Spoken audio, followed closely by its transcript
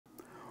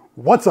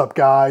What's up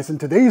guys? In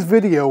today's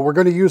video we're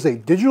going to use a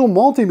digital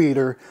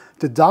multimeter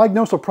to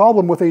diagnose a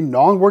problem with a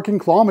non-working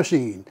claw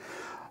machine.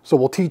 So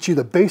we'll teach you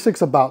the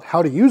basics about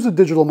how to use a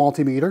digital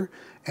multimeter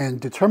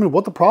and determine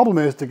what the problem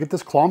is to get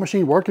this claw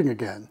machine working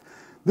again.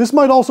 This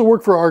might also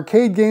work for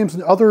arcade games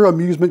and other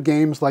amusement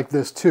games like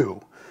this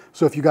too.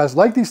 So if you guys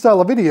like these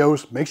style of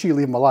videos, make sure you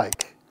leave them a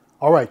like.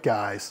 Alright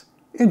guys,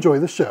 enjoy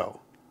the show.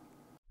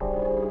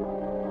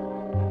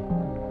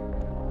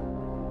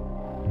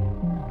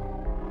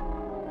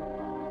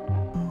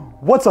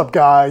 What's up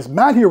guys,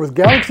 Matt here with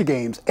Galaxy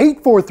Games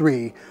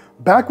 843,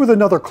 back with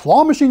another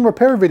claw machine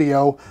repair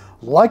video.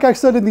 Like I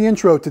said in the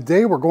intro,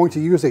 today we're going to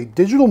use a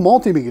digital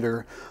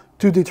multimeter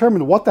to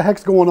determine what the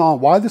heck's going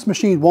on, why this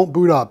machine won't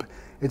boot up.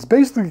 It's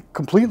basically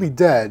completely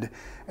dead.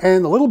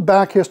 And a little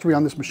back history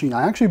on this machine,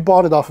 I actually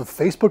bought it off of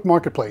Facebook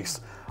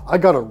Marketplace. I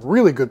got a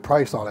really good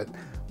price on it.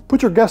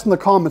 Put your guess in the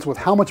comments with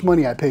how much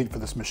money I paid for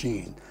this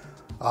machine.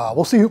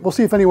 We'll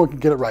see if anyone can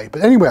get it right.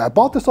 But anyway, I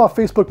bought this off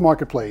Facebook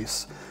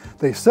Marketplace.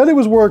 They said it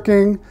was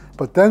working,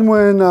 but then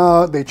when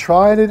they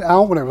tried it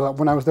out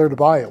when I was there to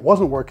buy it, it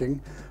wasn't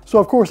working. So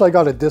of course I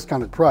got a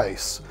discounted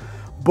price.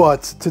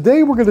 But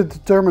today we're going to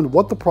determine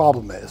what the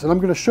problem is, and I'm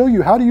going to show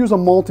you how to use a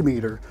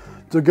multimeter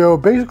to go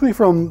basically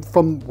from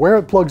where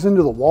it plugs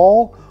into the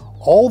wall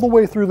all the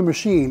way through the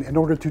machine in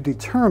order to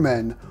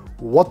determine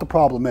what the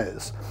problem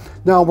is.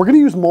 Now we're going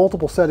to use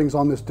multiple settings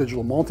on this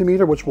digital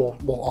multimeter, which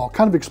I'll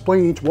kind of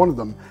explain each one of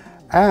them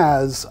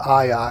as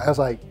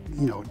I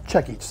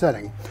check each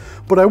setting.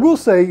 But I will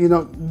say,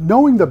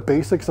 knowing the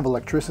basics of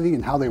electricity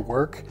and how they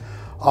work,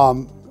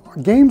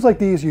 games like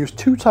these use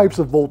two types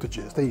of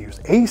voltages. They use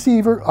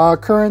AC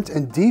current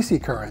and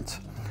DC current.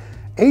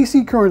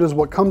 AC current is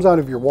what comes out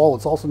of your wall.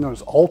 It's also known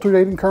as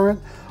alternating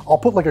current. I'll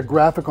put like a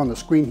graphic on the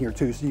screen here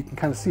too, so you can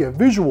kind of see a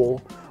visual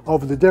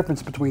of the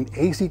difference between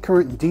AC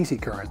current and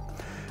DC current.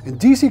 And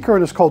DC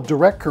current is called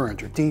direct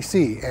current, or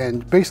DC,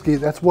 and basically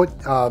that's what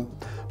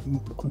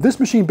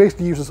this machine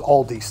basically uses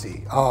all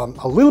DC.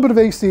 A little bit of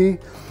AC,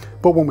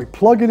 but when we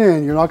plug it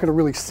in, you're not going to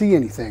really see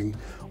anything.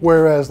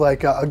 Whereas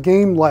like a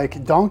game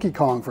like Donkey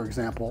Kong, for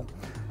example,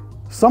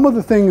 some of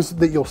the things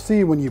that you'll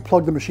see when you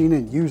plug the machine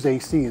in use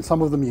AC, and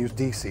some of them use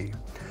DC.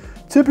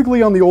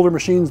 Typically on the older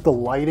machines, the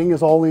lighting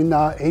is all in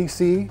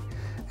AC,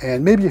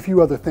 and maybe a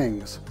few other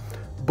things.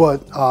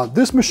 But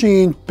this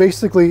machine,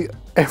 basically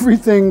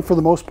everything for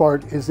the most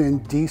part is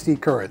in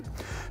DC current.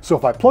 So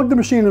if I plug the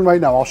machine in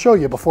right now, I'll show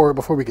you before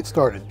we get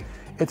started,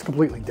 it's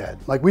completely dead.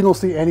 Like, we don't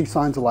see any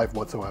signs of life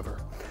whatsoever.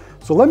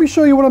 So let me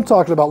show you what I'm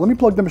talking about. Let me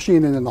plug the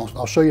machine in and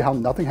I'll show you how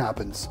nothing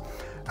happens.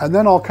 And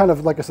then I'll kind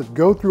of, like I said,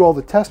 go through all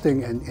the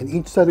testing and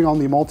each setting on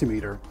the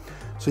multimeter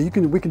so we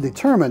can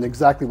determine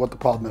exactly what the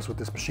problem is with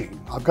this machine.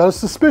 I've got a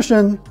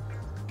suspicion,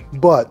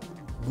 but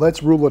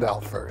let's rule it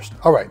out first.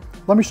 All right,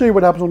 let me show you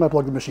what happens when I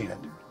plug the machine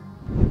in.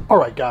 All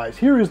right, guys,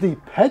 here is the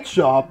Pet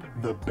Shop,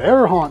 the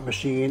Bear Haunt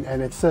machine,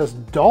 and it says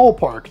Doll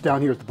Park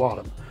down here at the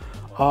bottom.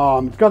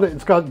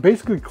 It's got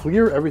basically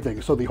clear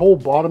everything. So the whole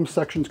bottom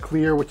section's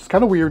clear, which is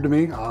kind of weird to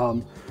me.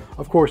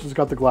 Of course, it's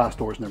got the glass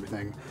doors and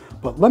everything.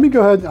 But let me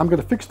go ahead, I'm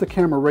going to fix the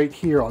camera right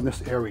here on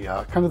this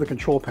area, kind of the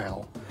control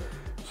panel,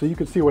 so you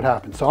can see what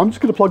happens. So I'm just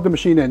going to plug the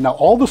machine in. Now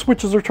all the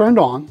switches are turned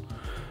on,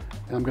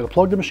 and I'm going to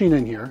plug the machine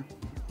in here.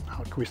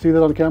 Can we see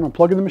that on the camera? I'm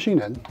plugging the machine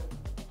in.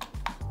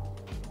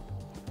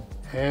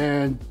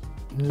 And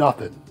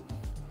nothing.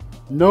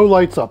 No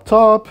lights up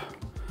top,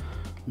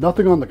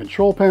 nothing on the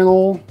control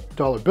panel.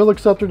 Dollar bill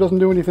acceptor doesn't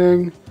do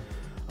anything.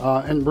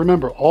 And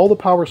remember, all the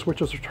power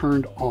switches are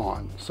turned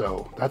on,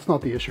 so that's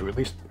not the issue, at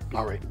least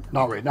not right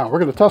now. We're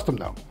going to test them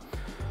though.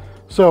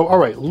 So, all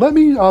right, let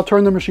me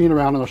turn the machine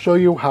around and I'll show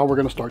you how we're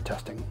going to start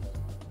testing.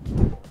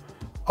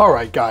 All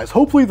right, guys,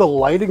 hopefully the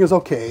lighting is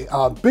okay.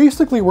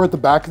 Basically, we're at the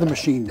back of the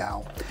machine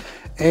now,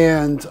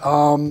 and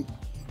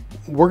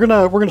we're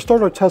gonna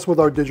start our test with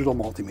our digital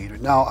multimeter.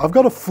 Now, I've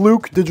got a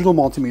Fluke digital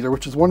multimeter,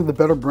 which is one of the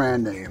better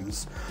brand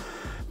names.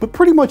 But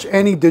pretty much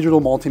any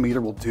digital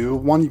multimeter will do.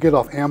 One you get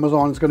off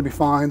Amazon is going to be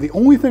fine. The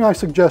only thing I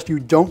suggest you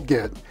don't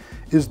get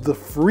is the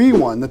free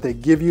one that they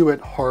give you at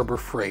Harbor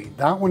Freight.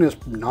 That one is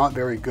not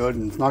very good,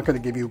 and it's not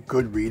going to give you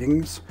good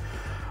readings.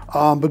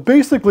 But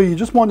basically, you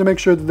just want to make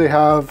sure that they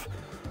have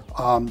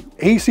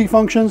AC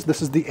functions.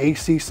 This is the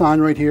AC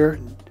sign right here.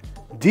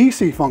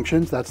 DC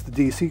functions, that's the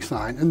DC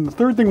sign. And the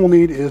third thing we'll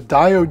need is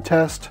diode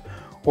test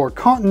or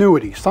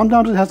continuity.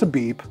 Sometimes it has a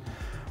beep.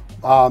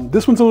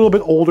 This one's a little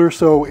bit older,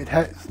 so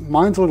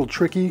mine's a little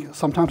tricky.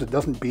 Sometimes it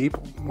doesn't beep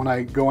when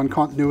I go on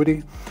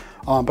continuity,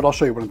 but I'll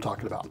show you what I'm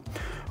talking about.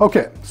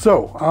 Okay,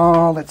 so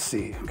let's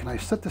see. Can I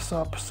set this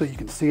up so you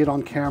can see it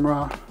on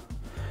camera?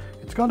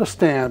 It's got a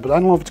stand, but I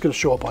don't know if it's going to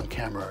show up on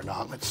camera or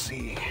not. Let's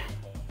see.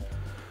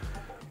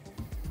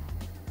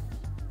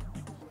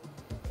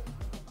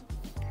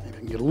 Maybe I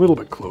can get a little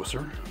bit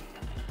closer.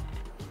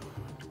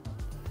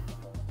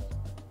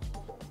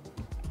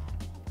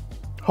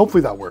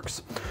 Hopefully that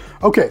works.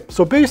 Okay,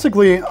 so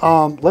basically,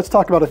 let's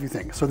talk about a few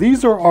things. So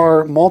these are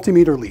our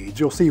multimeter leads.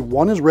 You'll see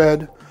one is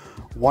red,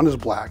 one is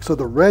black. So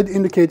the red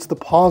indicates the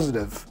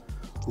positive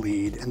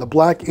lead and the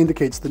black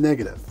indicates the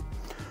negative.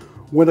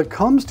 When it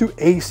comes to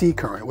AC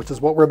current, which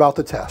is what we're about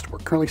to test, we're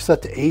currently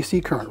set to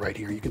AC current right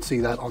here. You can see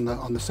that on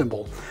the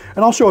symbol.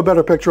 And I'll show a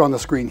better picture on the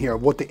screen here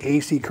of what the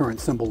AC current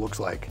symbol looks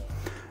like.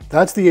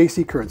 That's the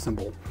AC current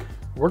symbol.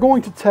 We're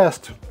going to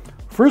test,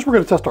 first we're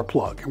going to test our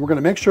plug, and we're going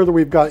to make sure that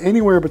we've got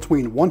anywhere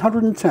between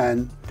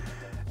 110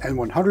 and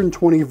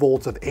 120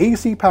 volts of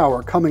AC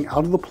power coming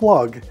out of the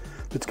plug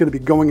that's going to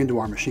be going into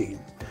our machine.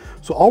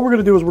 So all we're going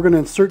to do is we're going to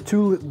insert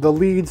the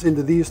leads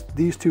into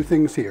these two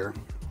things here.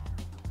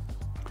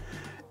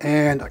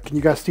 And can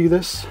you guys see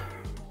this?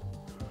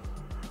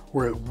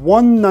 We're at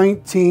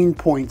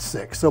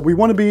 119.6. So we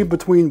want to be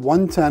between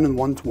 110 and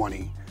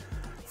 120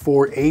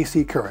 for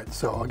AC current.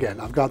 So again,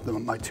 I've got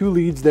my two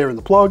leads there in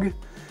the plug,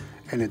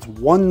 and it's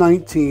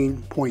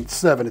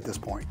 119.7 at this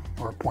point,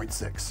 or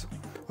 0.6.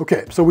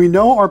 Okay, so we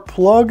know our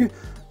plug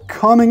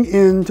coming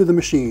into the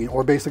machine,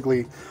 or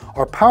basically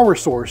our power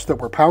source that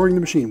we're powering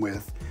the machine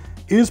with,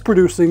 is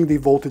producing the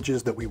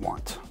voltages that we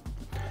want.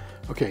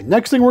 Okay,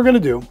 next thing we're going to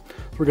do,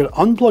 we're going to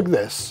unplug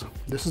this.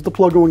 This is the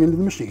plug going into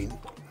the machine.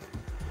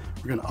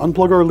 We're going to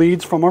unplug our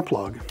leads from our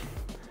plug,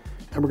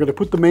 and we're going to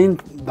put the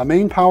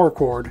main power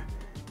cord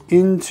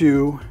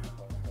into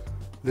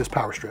this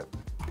power strip.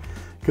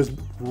 Because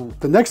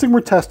the next thing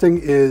we're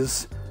testing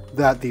is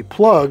that the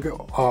plug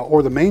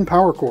or the main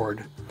power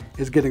cord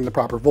is getting the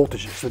proper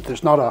voltages, that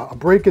there's not a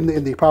break in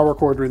the power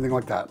cord or anything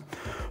like that.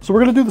 So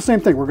we're going to do the same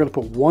thing. We're going to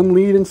put one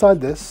lead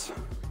inside this,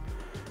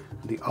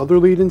 the other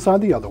lead inside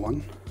the other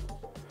one.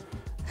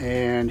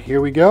 And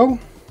here we go,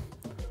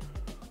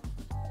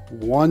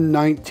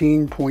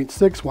 119.6,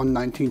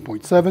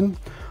 119.7.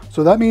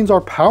 So that means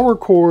our power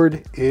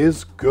cord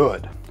is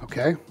good,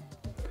 okay?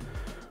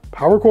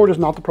 Power cord is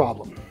not the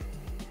problem.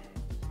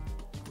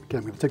 Okay,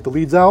 I'm gonna take the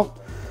leads out,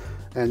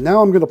 and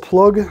now I'm gonna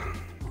plug, I'm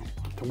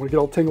gonna get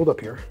all tangled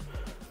up here.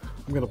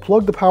 I'm gonna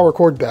plug the power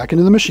cord back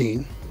into the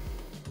machine.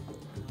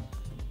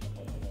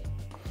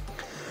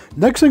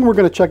 Next thing we're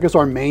gonna check is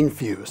our main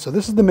fuse. So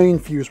this is the main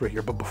fuse right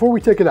here, but before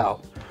we take it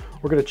out,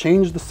 we're going to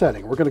change the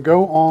setting. We're going to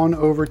go on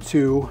over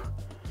to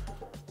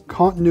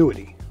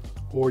continuity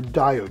or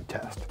diode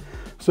test.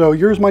 So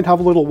yours might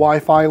have a little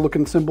Wi-Fi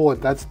looking symbol, and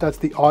that's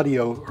the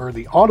audio or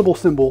the audible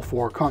symbol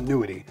for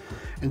continuity.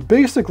 And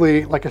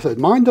basically, like I said,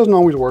 mine doesn't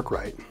always work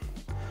right.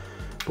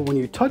 But when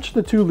you touch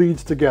the two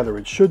leads together,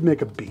 it should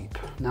make a beep.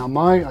 Now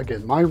my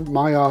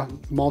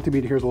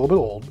multimeter here is a little bit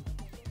old,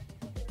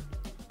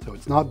 so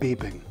it's not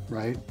beeping,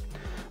 right?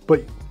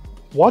 But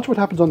watch what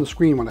happens on the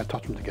screen when I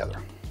touch them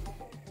together.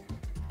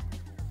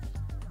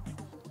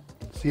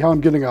 See how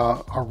I'm getting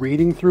a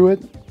reading through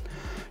it?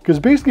 Because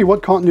basically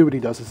what continuity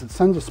does is it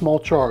sends a small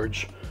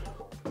charge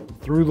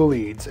through the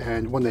leads,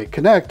 and when they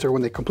connect or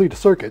when they complete a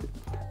circuit,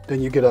 then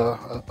you get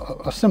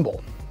a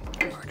symbol.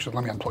 Actually,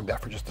 let me unplug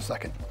that for just a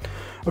second.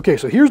 Okay,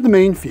 so here's the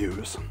main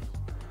fuse.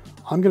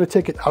 I'm going to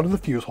take it out of the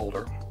fuse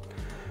holder.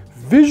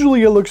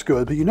 Visually it looks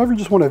good, but you never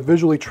just want to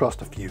visually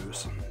trust a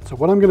fuse. So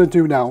what I'm going to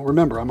do now,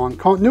 remember I'm on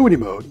continuity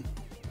mode.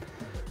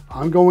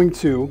 I'm going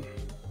to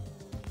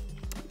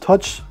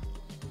touch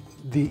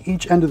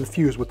each end of the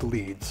fuse with the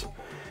leads.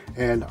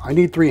 And I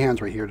need 3 hands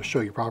right here to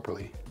show you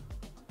properly.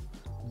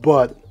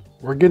 But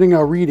we're getting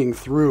a reading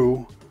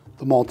through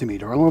the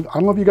multimeter. I don't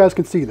know if you guys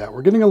can see that.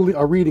 We're getting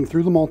a reading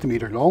through the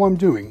multimeter, and all I'm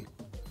doing...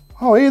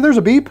 Oh, hey, there's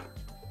a beep.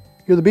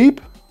 Hear the beep?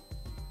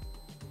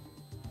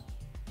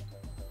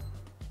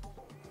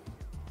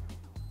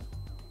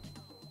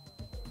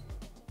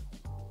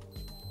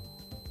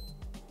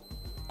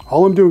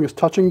 All I'm doing is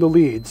touching the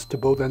leads to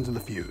both ends of the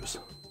fuse.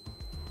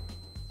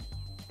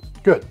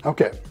 Good,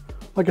 okay.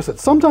 Like I said,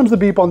 sometimes the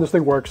beep on this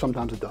thing works,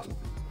 sometimes it doesn't.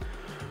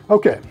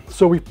 Okay,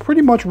 so we've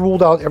pretty much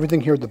ruled out everything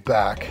here at the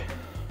back.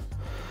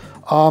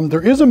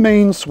 There is a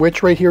main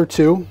switch right here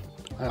too.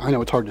 I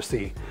know it's hard to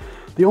see.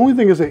 The only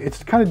thing is that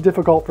it's kind of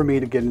difficult for me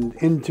to get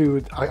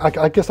into,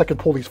 I guess I could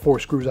pull these 4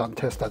 screws out and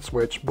test that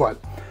switch,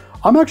 but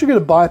I'm actually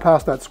going to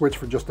bypass that switch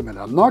for just a minute.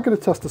 I'm not going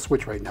to test the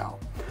switch right now.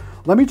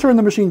 Let me turn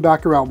the machine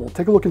back around, we'll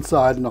take a look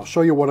inside, and I'll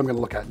show you what I'm going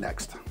to look at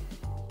next.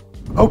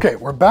 Okay,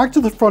 we're back to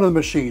the front of the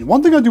machine.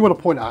 One thing I do want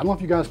to point out, I don't know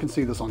if you guys can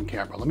see this on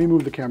camera. Let me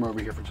move the camera over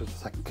here for just a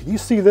second. Can you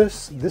see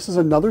this? This is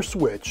another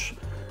switch.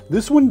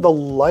 This one, the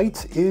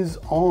light is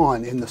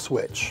on in the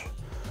switch.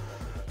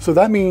 So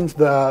that means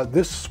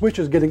this switch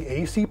is getting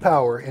AC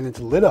power and it's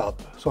lit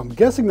up. So I'm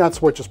guessing that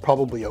switch is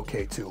probably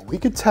okay too. We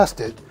could test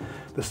it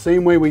the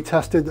same way we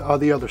tested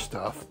the other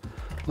stuff.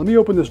 Let me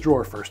open this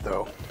drawer first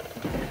though.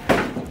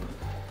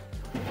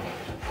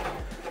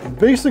 And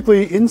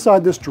basically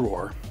inside this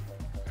drawer,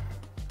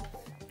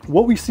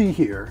 what we see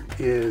here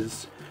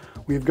is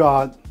we've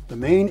got the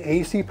main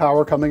AC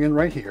power coming in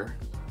right here,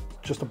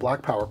 just a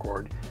black power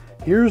cord.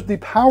 Here's the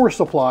power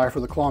supply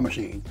for the claw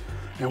machine.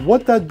 And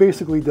what that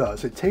basically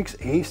does, it takes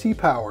AC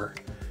power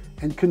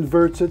and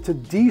converts it to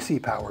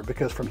DC power,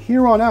 because from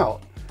here on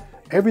out,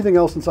 everything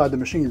else inside the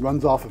machine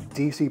runs off of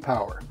DC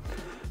power.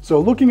 So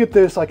looking at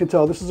this, I can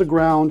tell this is a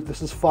ground,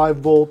 this is 5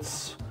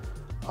 volts.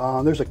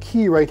 There's a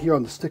key right here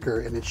on the sticker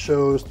and it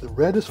shows the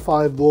red is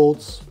 5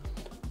 volts,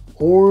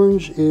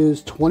 orange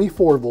is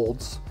 24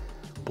 volts,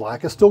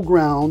 Black is still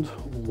ground.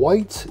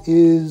 White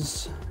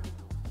is,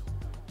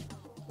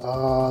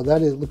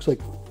 looks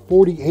like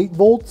 48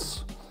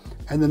 volts.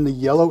 And then the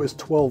yellow is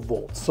 12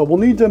 volts. So we'll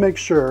need to make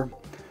sure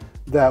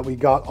that we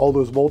got all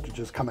those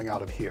voltages coming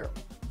out of here.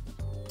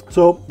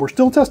 So we're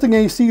still testing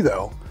AC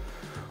though.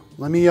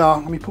 Let me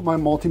put my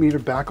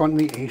multimeter back on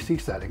the AC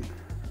setting.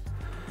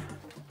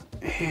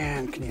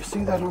 And can you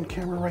see that on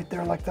camera right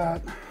there like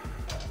that?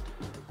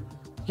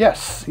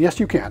 Yes, yes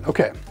you can.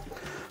 Okay,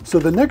 so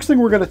the next thing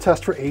we're going to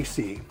test for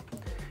AC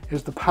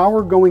is the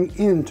power going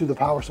into the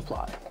power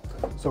supply.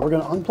 So we're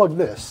going to unplug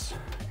this,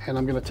 and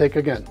I'm going to take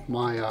again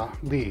my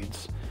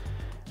leads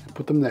and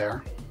put them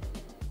there.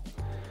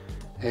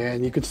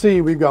 And you can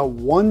see we've got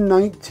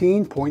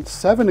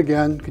 119.7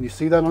 again. Can you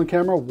see that on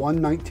camera?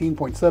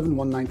 119.7,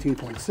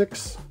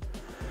 119.6.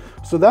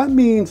 So that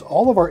means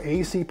all of our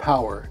AC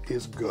power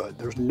is good.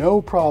 There's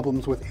no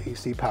problems with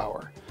AC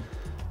power.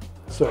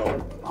 So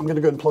I'm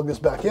gonna go ahead and plug this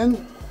back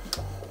in.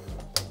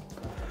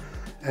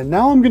 And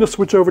now I'm gonna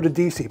switch over to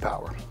DC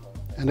power.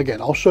 And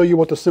again, I'll show you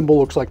what the symbol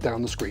looks like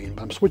down the screen,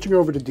 but I'm switching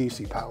over to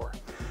DC power.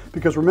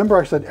 Because remember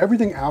I said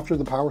everything after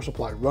the power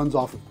supply runs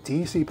off of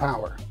DC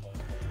power.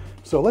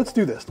 So let's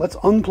do this. Let's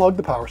unplug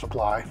the power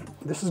supply.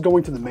 This is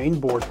going to the main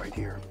board right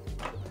here.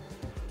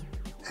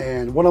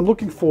 And what I'm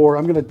looking for,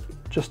 I'm gonna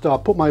just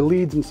put my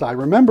leads inside.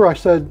 Remember I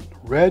said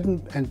red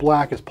and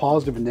black is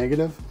positive and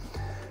negative.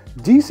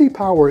 DC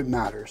power, it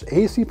matters.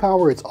 AC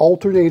power, it's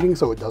alternating,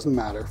 so it doesn't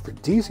matter. For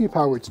DC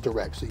power, it's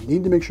direct. So you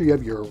need to make sure you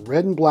have your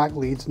red and black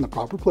leads in the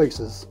proper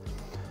places.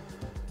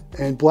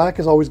 And black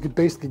is always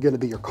basically gonna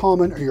be your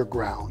common or your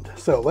ground.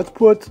 So let's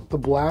put the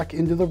black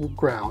into the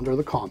ground or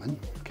the common.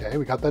 Okay,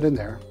 we got that in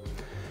there.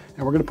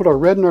 And we're gonna put our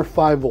red in our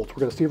 5 volts.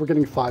 We're gonna see if we're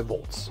getting 5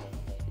 volts.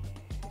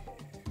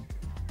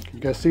 Can you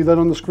guys see that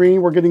on the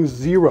screen? We're getting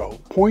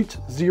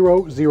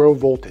 0.00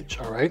 voltage,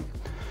 all right?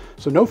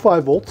 So no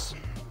 5 volts.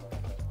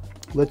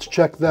 Let's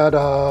check that,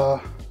 I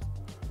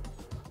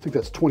think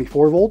that's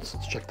 24 volts.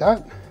 Let's check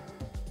that.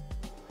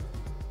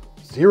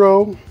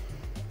 0.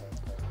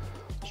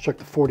 Let's check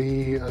the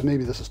 40,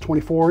 maybe this is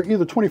 24,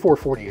 either 24 or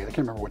 48. I can't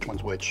remember which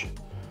one's which.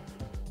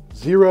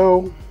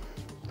 0.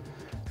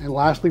 And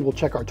lastly, we'll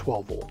check our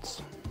 12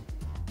 volts.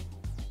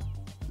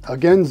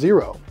 Again,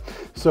 0.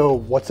 So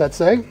what's that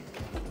say?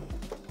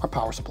 Our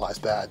power supply is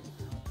bad.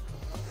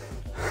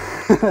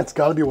 That's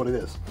gotta be what it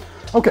is.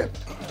 Okay.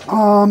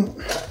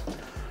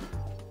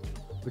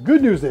 The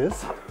good news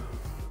is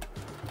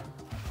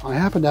I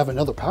happen to have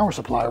another power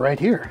supply right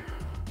here.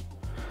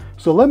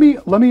 So let me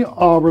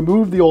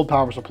remove the old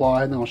power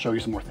supply and then I'll show you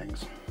some more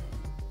things.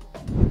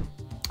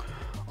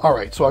 All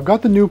right, so I've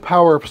got the new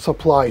power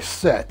supply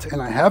set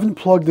and I haven't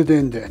plugged it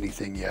into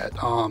anything yet.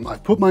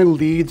 I've put my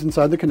leads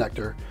inside the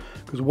connector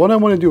because what I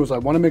want to do is I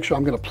want to make sure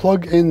I'm going to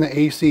plug in the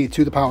AC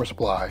to the power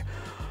supply.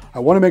 I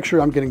want to make sure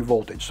I'm getting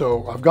voltage.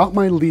 So I've got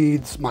my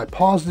leads, my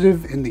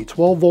positive in the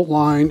 12 volt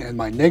line and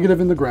my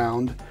negative in the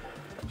ground.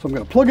 So I'm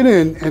going to plug it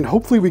in and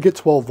hopefully we get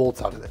 12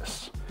 volts out of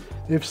this.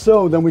 If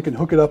so, then we can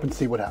hook it up and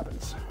see what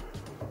happens.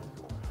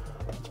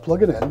 Let's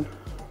plug it in.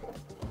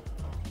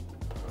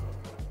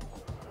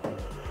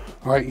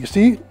 All right, you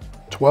see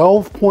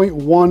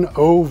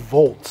 12.10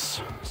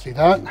 volts. See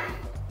that?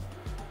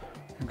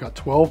 We've got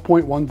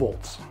 12.1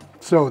 volts.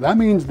 So that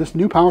means this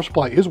new power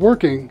supply is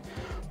working.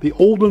 The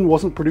old one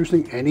wasn't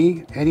producing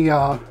any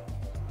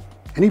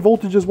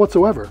voltages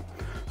whatsoever.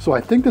 So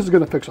I think this is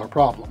going to fix our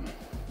problem.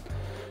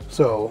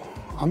 So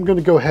I'm going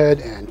to go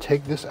ahead and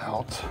take this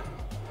out.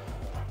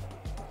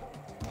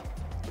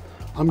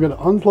 I'm going to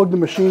unplug the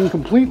machine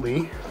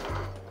completely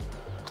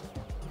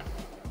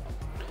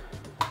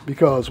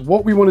because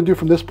what we want to do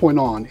from this point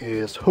on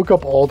is hook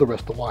up all the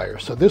rest of the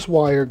wires. So this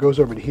wire goes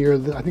over to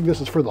here. I think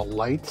this is for the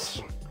lights.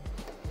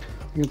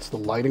 I think it's the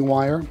lighting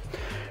wire.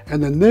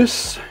 And then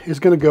this is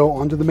going to go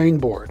onto the main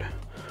board.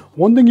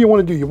 One thing you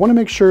want to do, you want to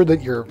make sure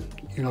that your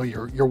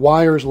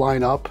wires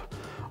line up.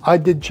 I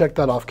did check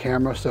that off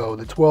camera, so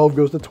the 12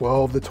 goes to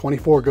 12, the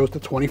 24 goes to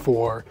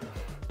 24,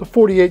 the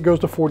 48 goes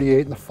to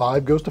 48, and the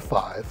 5 goes to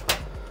 5.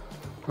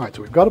 All right,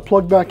 so we've got it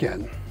plugged back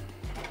in.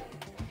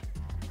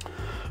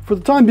 For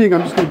the time being,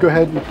 I'm just going to go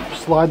ahead and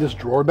slide this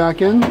drawer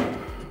back in.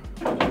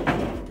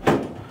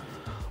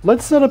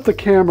 Let's set up the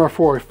camera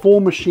for a full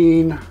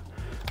machine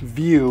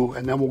view,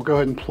 and then we'll go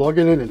ahead and plug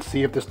it in and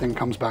see if this thing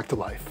comes back to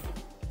life.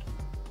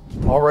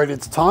 All right,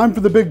 it's time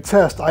for the big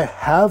test. I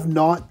have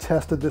not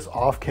tested this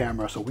off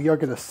camera, so we are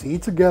going to see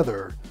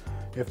together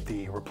if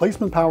the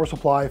replacement power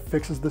supply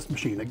fixes this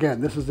machine.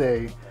 Again, this is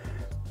a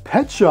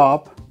pet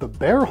shop, the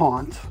Bear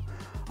Haunt.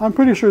 I'm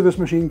pretty sure this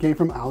machine came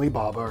from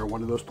Alibaba or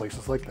one of those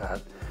places like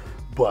that,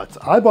 but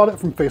I bought it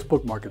from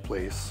Facebook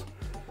Marketplace.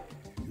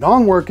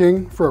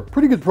 Non-working for a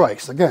pretty good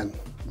price. Again,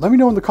 let me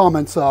know in the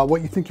comments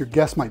what you think your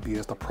guess might be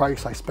as the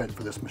price I spent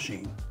for this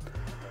machine.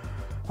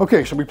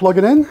 Okay, should we plug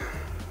it in?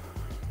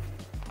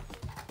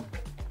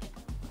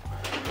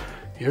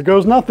 Here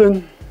goes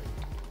nothing.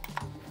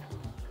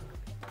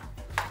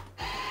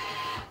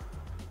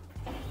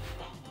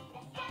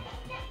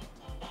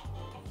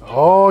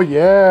 Oh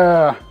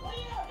yeah.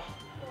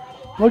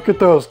 Look at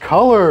those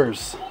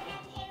colors.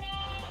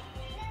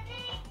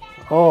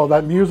 Oh,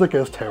 that music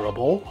is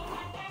terrible.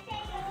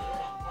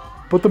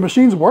 But the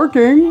machine's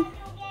working.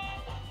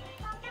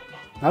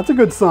 That's a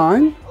good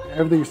sign.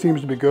 Everything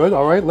seems to be good.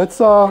 All right, let's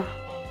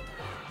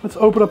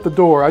open up the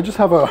door. I just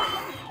have a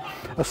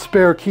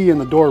spare key in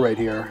the door right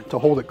here to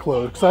hold it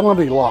closed because I don't have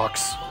any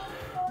locks.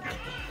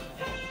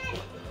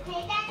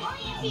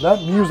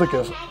 That music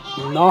is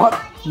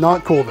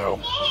not cool though.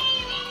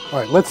 All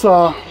right, let's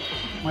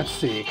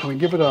see. Can we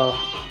give it a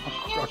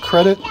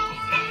credit?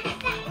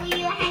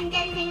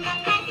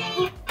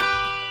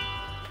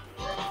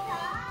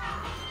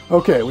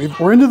 Okay,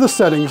 we're into the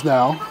settings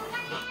now.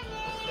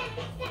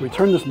 Can we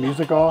turn this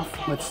music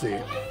off? Let's see.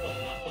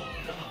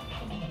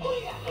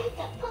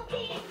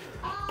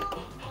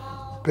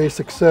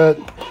 Basic set.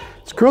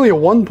 It's currently a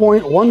 1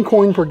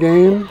 coin per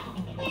game.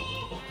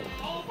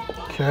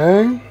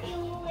 Okay.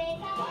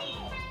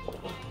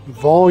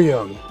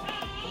 Volume.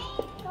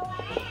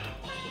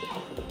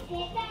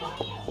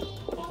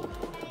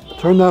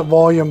 Turn that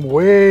volume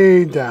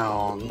way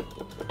down.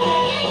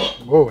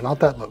 Whoa, not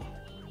that low.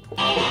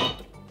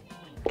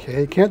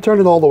 Okay, can't turn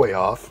it all the way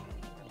off.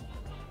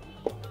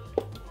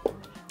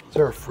 Is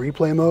there a free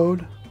play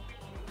mode?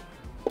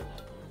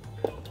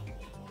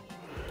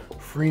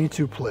 Free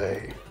to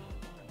play.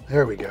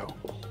 There we go.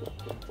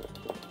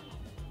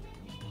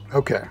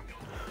 Okay.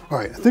 All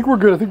right, I think we're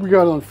good. I think we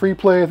got it on free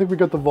play. I think we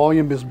got the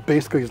volume is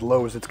basically as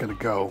low as it's going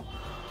to go.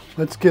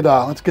 Let's get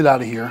out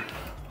of here.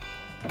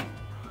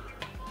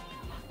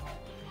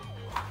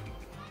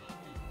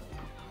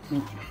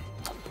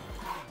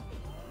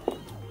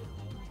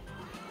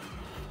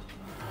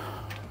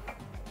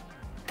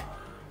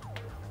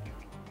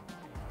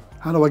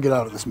 How do I get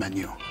out of this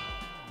menu?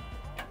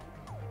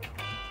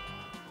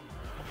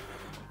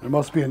 There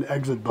must be an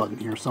exit button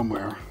here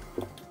somewhere.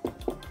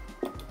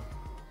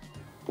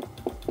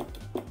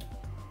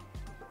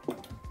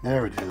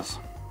 There it is.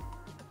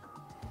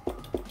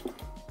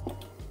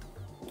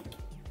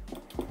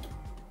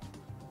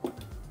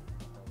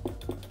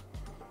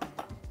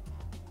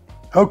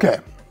 Okay.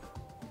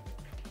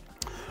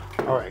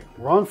 All right,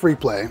 we're on free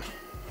play.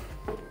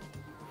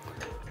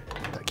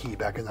 Put that key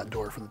back in that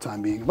door for the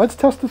time being. Let's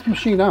test this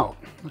machine out.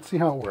 Let's see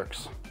how it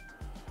works.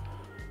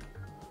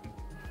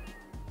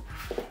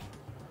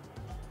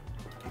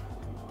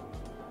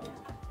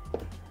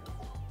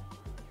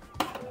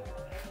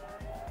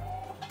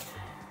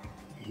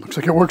 Looks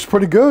like it works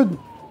pretty good.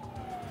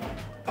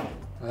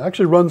 It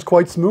actually runs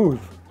quite smooth.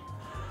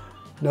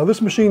 Now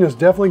this machine is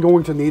definitely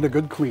going to need a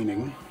good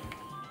cleaning.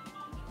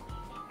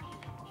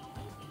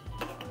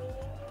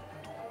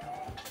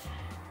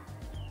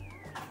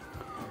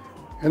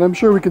 And I'm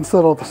sure we can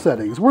settle the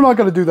settings. We're not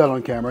going to do that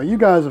on camera. You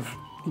guys have,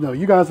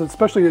 you guys,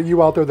 especially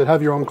you out there that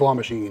have your own claw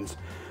machines,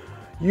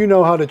 you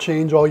know how to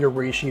change all your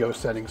ratio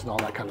settings and all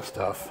that kind of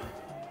stuff.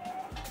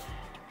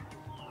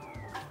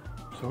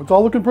 So it's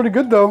all looking pretty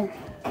good though.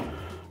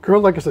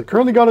 Like I said,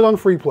 currently got it on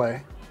free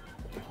play.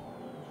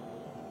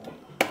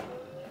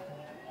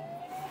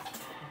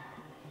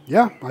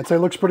 Yeah, I'd say it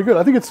looks pretty good.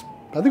 I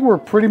think we're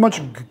pretty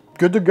much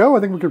good to go. I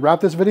think we could wrap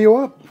this video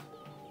up.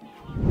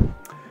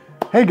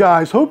 Hey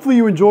guys, hopefully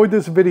you enjoyed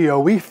this video.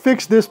 We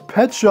fixed this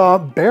pet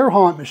shop bear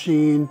haunt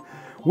machine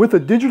with a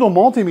digital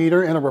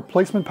multimeter and a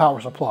replacement power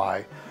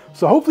supply.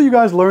 So hopefully you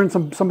guys learned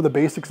some of the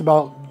basics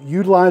about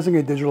utilizing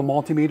a digital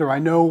multimeter. I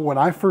know when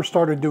I first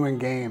started doing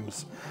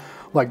games,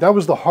 like that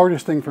was the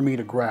hardest thing for me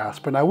to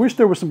grasp. And I wish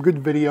there was some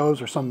good videos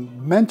or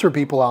some mentor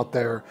people out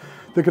there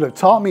that could have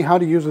taught me how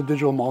to use a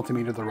digital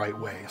multimeter the right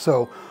way.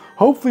 So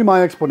hopefully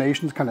my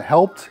explanations kind of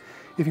helped.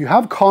 If you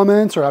have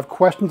comments or have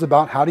questions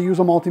about how to use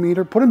a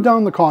multimeter, put them down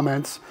in the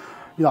comments.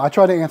 I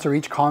try to answer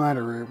each comment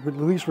or at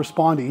least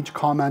respond to each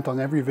comment on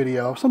every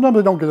video. Sometimes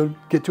I don't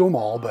get to them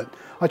all, but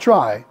I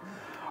try.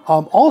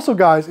 Also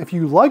guys, if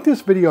you like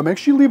this video, make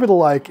sure you leave it a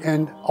like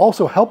and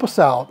also help us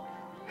out.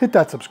 Hit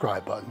that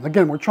subscribe button.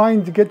 Again, we're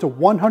trying to get to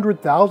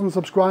 100,000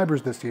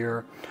 subscribers this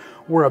year.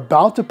 We're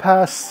about to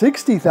pass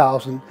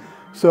 60,000,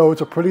 so it's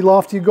a pretty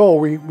lofty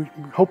goal.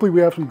 Hopefully we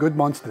have some good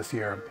months this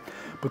year.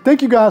 But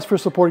thank you guys for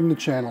supporting the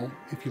channel.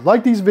 If you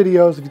like these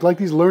videos, if you like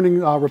these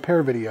learning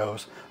repair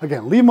videos,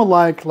 again, leave them a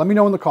like, let me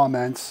know in the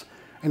comments,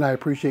 and I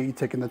appreciate you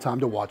taking the time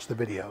to watch the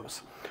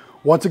videos.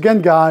 Once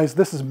again, guys,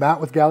 this is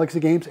Matt with Galaxy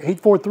Games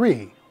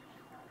 843.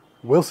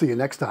 We'll see you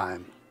next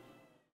time.